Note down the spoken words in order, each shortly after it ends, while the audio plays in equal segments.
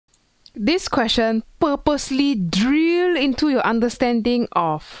This question purposely drill into your understanding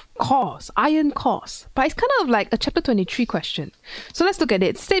of cores, iron cores. But it's kind of like a chapter 23 question. So let's look at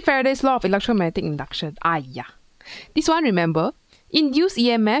it. State Faraday's law of electromagnetic induction. Yeah. This one, remember, induced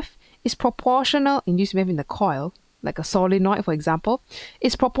EMF is proportional, induced EMF in the coil, like a solenoid for example,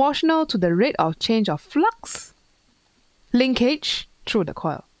 is proportional to the rate of change of flux linkage through the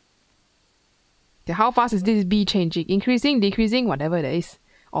coil. Okay, how fast is this B changing? Increasing, decreasing, whatever it is.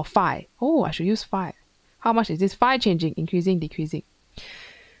 Or phi. Oh, I should use phi. How much is this phi changing? Increasing, decreasing.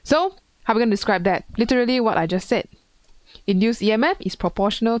 So, how are we going to describe that? Literally what I just said. Induced EMF is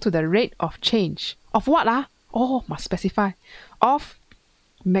proportional to the rate of change. Of what? Oh, must specify. Of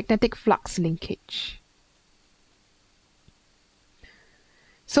magnetic flux linkage.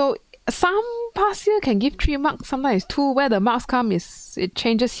 So, some past year can give 3 marks, sometimes 2. Where the marks come is, it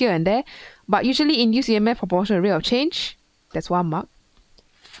changes here and there. But usually induced EMF proportional to the rate of change. That's 1 mark.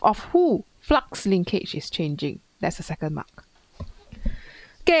 Of who flux linkage is changing. That's the 2nd mark.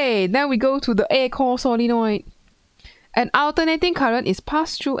 Okay, then we go to the air core solenoid. An alternating current is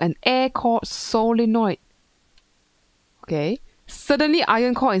passed through an air core solenoid. Okay, suddenly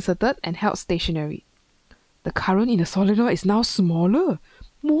iron core inserted and held stationary. The current in the solenoid is now smaller.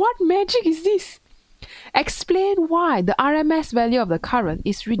 What magic is this? Explain why the r.m.s value of the current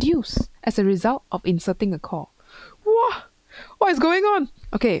is reduced as a result of inserting a core. What? What is going on?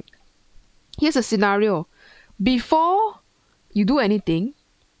 Okay, here's a scenario. Before you do anything,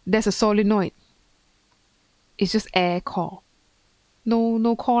 there's a solenoid. It's just air core.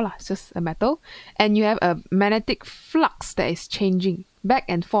 No core, it's just a metal. And you have a magnetic flux that is changing back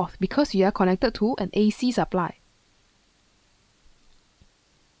and forth because you are connected to an AC supply.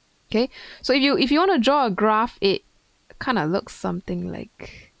 Okay, so if you want to draw a graph, it kind of looks something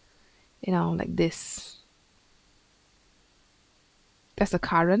like, like this. That's the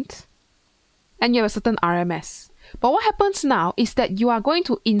current. And you have a certain r.m.s. But what happens now is that you are going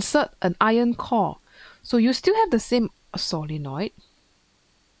to insert an iron core. So you still have the same solenoid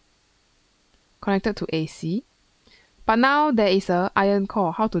connected to AC. But now there is a iron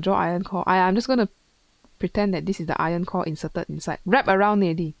core. How to draw iron core? I'm just going to pretend that this is the iron core inserted inside. Wrap around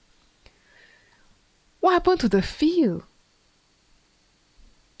Eddy. What happened to the field?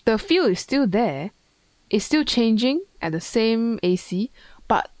 The field is still there. It's still changing at the same AC,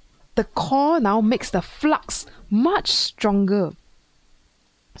 but the core now makes the flux much stronger.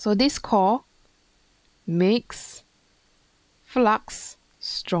 So this core makes flux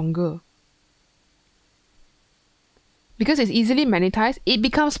stronger. Because it's easily magnetized, it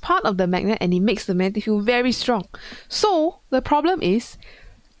becomes part of the magnet and it makes the magnetic field very strong. So the problem is,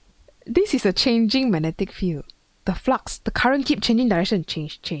 this is a changing magnetic field. The flux, the current keep changing direction,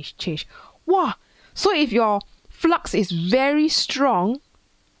 change. Wow! So if your flux is very strong,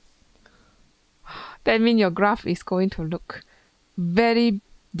 that means your graph is going to look very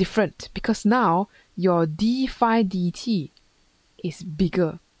different because now your d phi dt is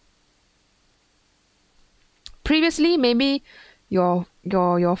bigger. Previously, maybe your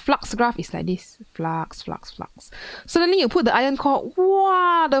flux graph is like this. Flux. Suddenly you put the iron core,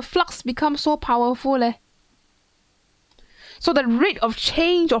 wow, the flux becomes so powerful. So the rate of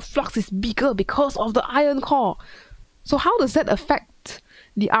change of flux is bigger because of the iron core. So how does that affect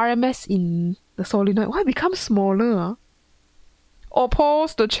the r.m.s in the solenoid? Why it becomes smaller?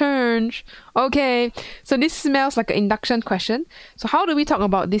 Oppose the change. Okay, so this smells like an induction question. So how do we talk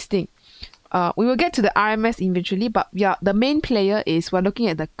about this thing? We will get to the r.m.s eventually, but yeah, the main player is we're looking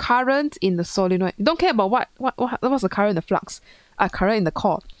at the current in the solenoid. Don't care about what's the current in the flux, current in the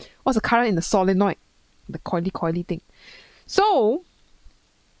core. What's the current in the solenoid? The coily thing. So,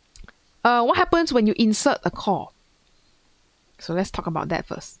 what happens when you insert a core? So let's talk about that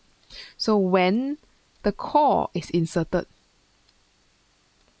first. So when the core is inserted,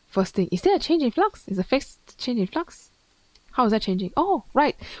 first thing, is there a change in flux? Is a fixed change in flux? How is that changing? Oh,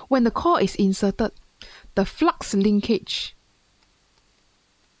 right. When the core is inserted, the flux linkage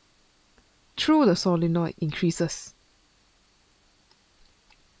through the solenoid increases.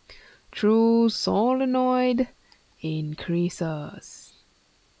 Through solenoid increases.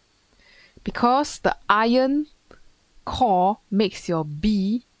 Because the iron core makes your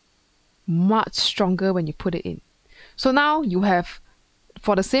B much stronger when you put it in. So now you have,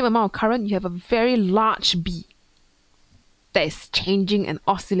 for the same amount of current, you have a very large B that is changing and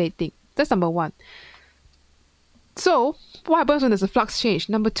oscillating. That's number one. So what happens when there's a flux change?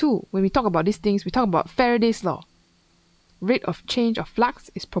 Number two, when we talk about these things, we talk about Faraday's law. Rate of change of flux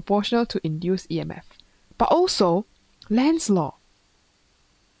is proportional to induced EMF. But also Lenz's law.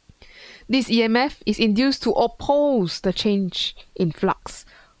 This EMF is induced to oppose the change in flux.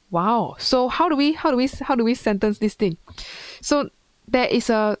 Wow. So how do we sentence this thing? So there is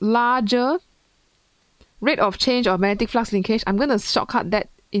a larger rate of change of magnetic flux linkage. I'm going to shortcut that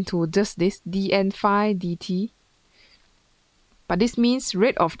into just this dn phi dt. But this means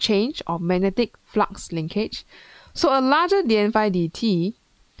rate of change of magnetic flux linkage. So a larger dn phi dt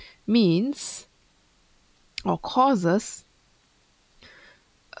means or causes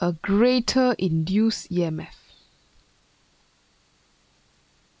a greater induced EMF.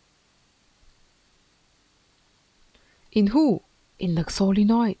 In who? In the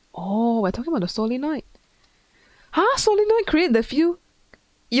solenoid. Oh, we're talking about the solenoid. Solenoid create the field.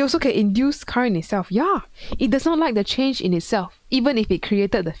 It also can induce current itself. Yeah, it does not like the change in itself, even if it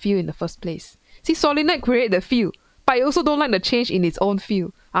created the field in the first place. See, solenoid create the field, but it also don't like the change in its own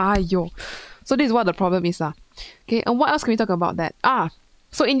field. So this is what the problem is. Okay, and what else can we talk about that?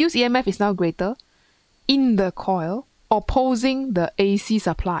 So induced EMF is now greater in the coil opposing the AC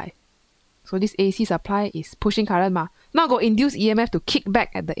supply. So this AC supply is pushing current Now got induced EMF to kick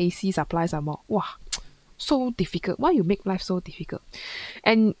back at the AC supply some more. Wow, so difficult. Why you make life so difficult?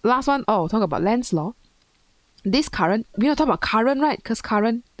 And last one, talk about Lenz's law. This current, we are talking about current, right? Because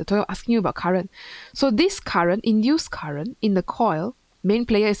current, the tutorial asking you about current. So this current, induced current in the coil, main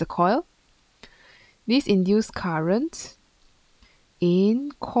player is the coil. This induced current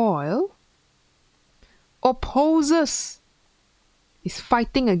in coil opposes, is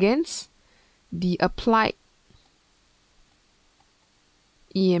fighting against the applied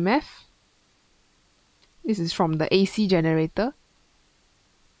EMF. This is from the AC generator.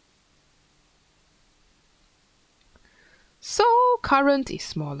 So current is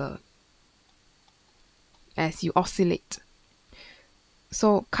smaller as you oscillate.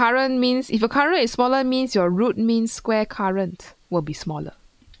 So current means, if your current is smaller, means your root mean square current will be smaller.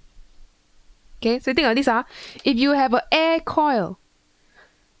 Okay, so think of this. If you have an air coil,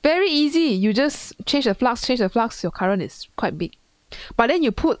 very easy. You just change the flux, your current is quite big. But then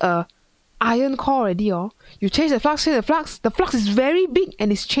you put a iron core already, you change the flux, the flux is very big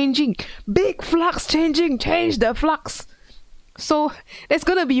and it's changing. Big flux changing, change the flux. So there's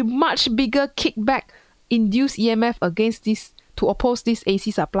going to be much bigger kickback induced EMF against this, to oppose this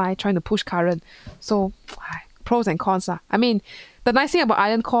AC supply trying to push current. So pros and cons. I mean, the nice thing about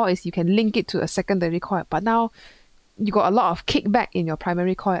iron core is you can link it to a secondary coil, but now you got a lot of kickback in your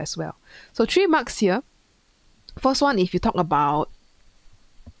primary coil as well. So 3 marks here. First one, if you talk about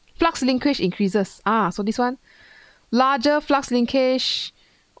flux linkage increases. So this one, larger flux linkage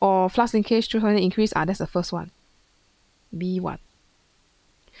or flux linkage through solenoid increase. That's the first one. B1.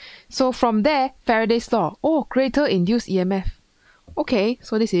 So from there, Faraday's law. Greater induced EMF. Okay,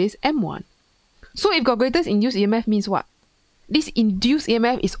 so this is M1. So if got greater induced EMF means what? This induced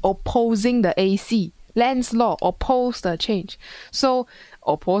EMF is opposing the AC. Lenz's law, oppose the change. So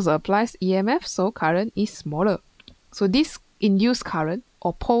oppose applies EMF, so current is smaller. So this induced current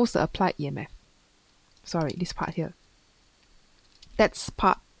oppose the applied EMF. Sorry, this part here. That's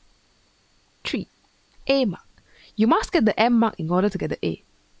part 3. A mark. You must get the M mark in order to get the A.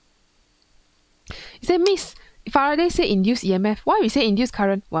 You say, Miss, Faraday say induced EMF. Why we say induced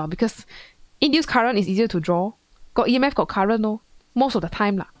current? Well, because induced current is easier to draw. Got EMF, got current, no? Most of the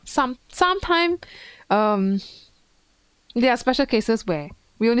time. Sometimes there are special cases where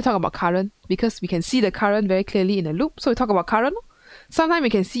we only talk about current because we can see the current very clearly in a loop. So we talk about current. Sometimes we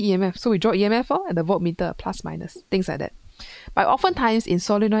can see EMF. So we draw EMF at the voltmeter, plus, minus, things like that. But oftentimes in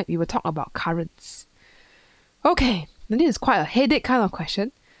solenoid, we will talk about currents. Okay, and this is quite a headache kind of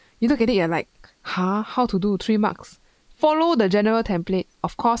question. You look at it, you're like, how to do 3 marks? Follow the general template,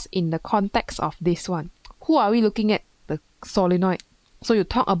 of course, in the context of this one. Who are we looking at? The solenoid. So you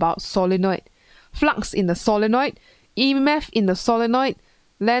talk about solenoid. Flux in the solenoid, EMF in the solenoid,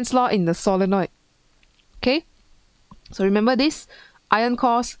 Lenz's law in the solenoid. Okay? So remember this, iron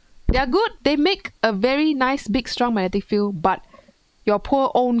cores, they are good. They make a very nice, big, strong magnetic field, but your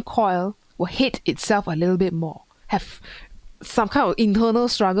poor own coil will hate itself a little bit more. Have some kind of internal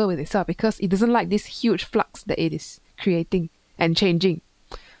struggle with itself because it doesn't like this huge flux that it is creating and changing.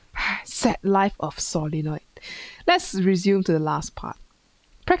 Sad life of solenoid. Let's resume to the last part.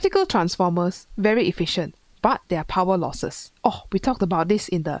 Practical transformers, very efficient, but there are power losses. We talked about this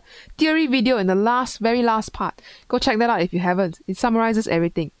in the theory video in the very last part. Go check that out if you haven't. It summarizes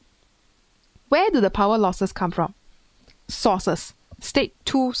everything. Where do the power losses come from? Sources. State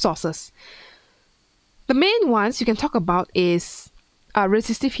 2 sources. The main ones you can talk about is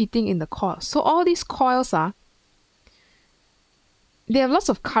resistive heating in the coil. So all these coils they have lots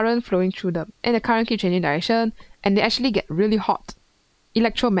of current flowing through them, and the current keeps changing direction, and they actually get really hot.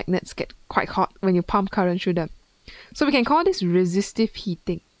 Electromagnets get quite hot when you pump current through them. So we can call this resistive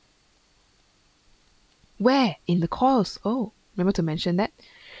heating. Where? In the coils. Oh, remember to mention that.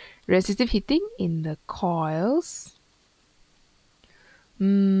 Resistive heating in the coils.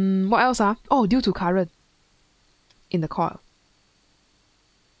 What else? Oh, due to current in the coil.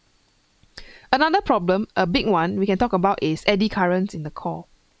 Another problem, a big one we can talk about, is eddy currents in the core.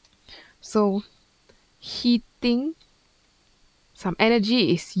 So heating, some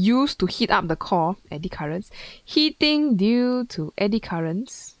energy is used to heat up the core, eddy currents. Heating due to eddy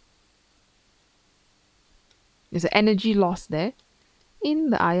currents. There's an energy loss there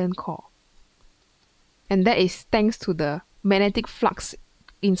in the iron core. And that is thanks to the magnetic flux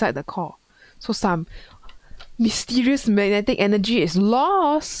inside the core. So some mysterious magnetic energy is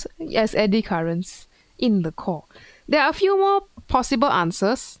lost as eddy currents in the core. There are a few more possible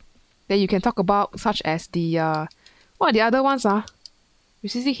answers that you can talk about, such as the what are the other ones?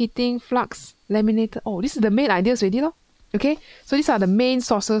 Resistive heating, flux, laminator. Oh, this is the main ideas already, no? Okay, so these are the main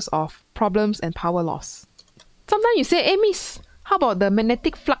sources of problems and power loss. Sometimes you say, hey miss, how about the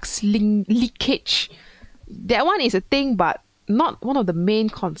magnetic flux leakage? That one is a thing, but not one of the main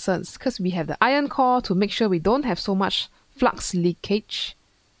concerns, because we have the iron core to make sure we don't have so much flux leakage.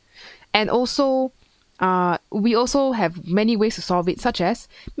 And also, we also have many ways to solve it, such as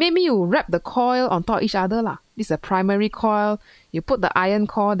maybe you wrap the coil on top of each other. This is a primary coil. You put the iron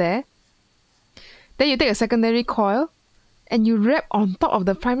core there. Then you take a secondary coil and you wrap on top of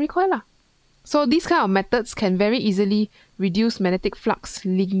the primary coil. So these kind of methods can very easily reduce magnetic flux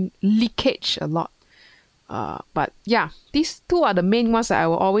leakage a lot. But yeah, these two are the main ones that I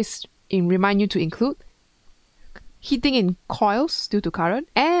will always remind you to include. Heating in coils due to current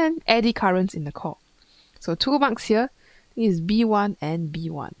and eddy currents in the core. So 2 marks here is B1 and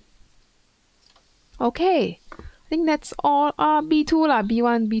B1. Okay, I think that's all. B2 lah,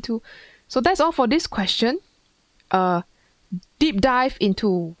 B1, B2. So that's all for this question. Deep dive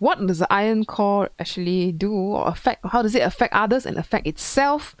into what does the iron core actually do or affect, how does it affect others and affect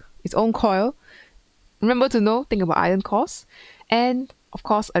itself, its own coil. Remember to think about iron cores, and of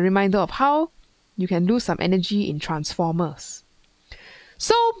course a reminder of how you can lose some energy in transformers.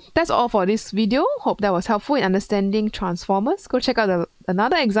 So that's all for this video. Hope that was helpful in understanding transformers. Go check out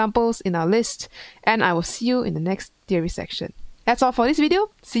another examples in our list, and I will see you in the next theory section. That's all for this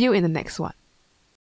video. See you in the next one.